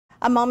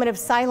A moment of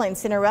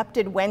silence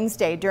interrupted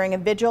Wednesday during a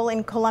vigil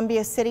in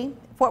Columbia City.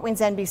 Fort Wayne's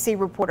NBC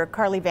reporter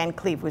Carly Van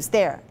Cleve was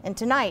there, and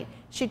tonight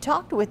she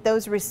talked with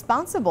those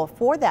responsible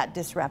for that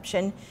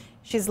disruption.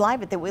 She's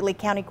live at the Whitley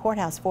County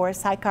Courthouse for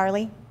us. Hi,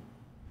 Carly.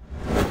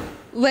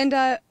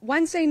 Linda,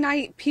 Wednesday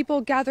night,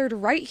 people gathered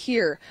right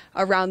here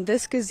around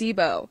this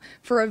gazebo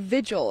for a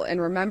vigil in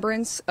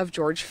remembrance of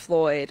George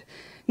Floyd.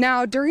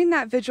 Now, during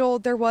that vigil,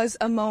 there was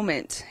a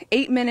moment,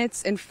 8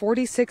 minutes and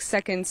 46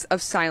 seconds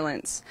of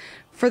silence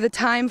for the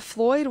time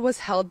Floyd was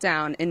held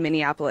down in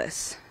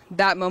Minneapolis.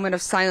 That moment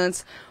of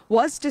silence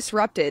was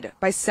disrupted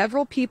by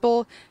several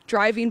people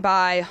driving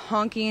by,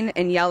 honking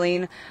and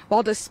yelling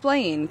while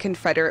displaying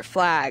Confederate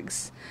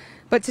flags.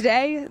 But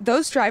today,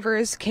 those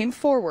drivers came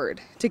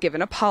forward to give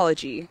an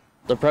apology.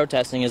 The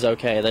protesting is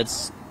okay.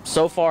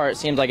 So far, it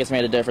seems like it's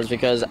made a difference,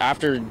 because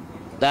after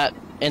that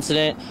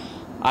incident,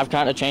 I've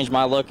kind of changed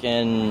my look,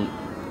 and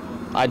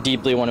I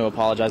deeply want to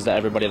apologize to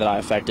everybody that I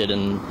affected,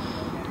 and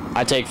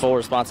I take full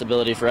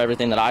responsibility for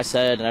everything that I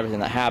said and everything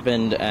that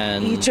happened.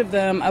 And each of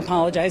them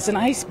apologized, and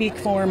I speak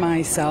for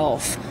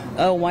myself.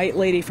 A white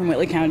lady from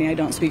Whitley County. I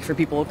don't speak for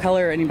people of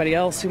color or anybody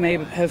else who may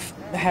have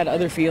had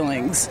other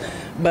feelings.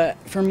 But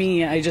for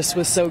me, I just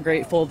was so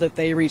grateful that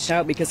they reached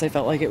out, because I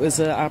felt like it was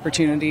an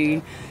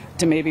opportunity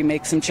to maybe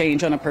make some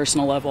change on a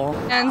personal level.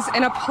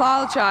 And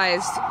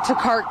apologized to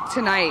CART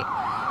tonight.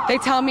 They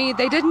tell me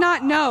they did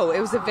not know it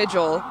was a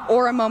vigil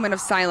or a moment of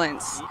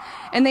silence,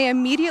 and they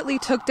immediately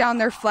took down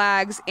their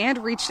flags and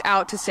reached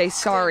out to say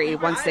sorry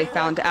once they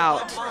found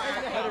out.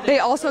 They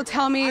also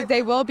tell me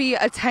they will be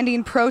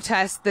attending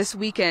protests this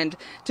weekend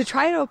to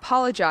try to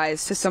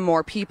apologize to some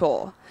more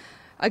people.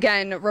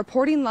 Again,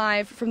 reporting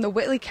live from the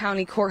Whitley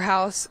County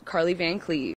Courthouse, Carly Van Cleve.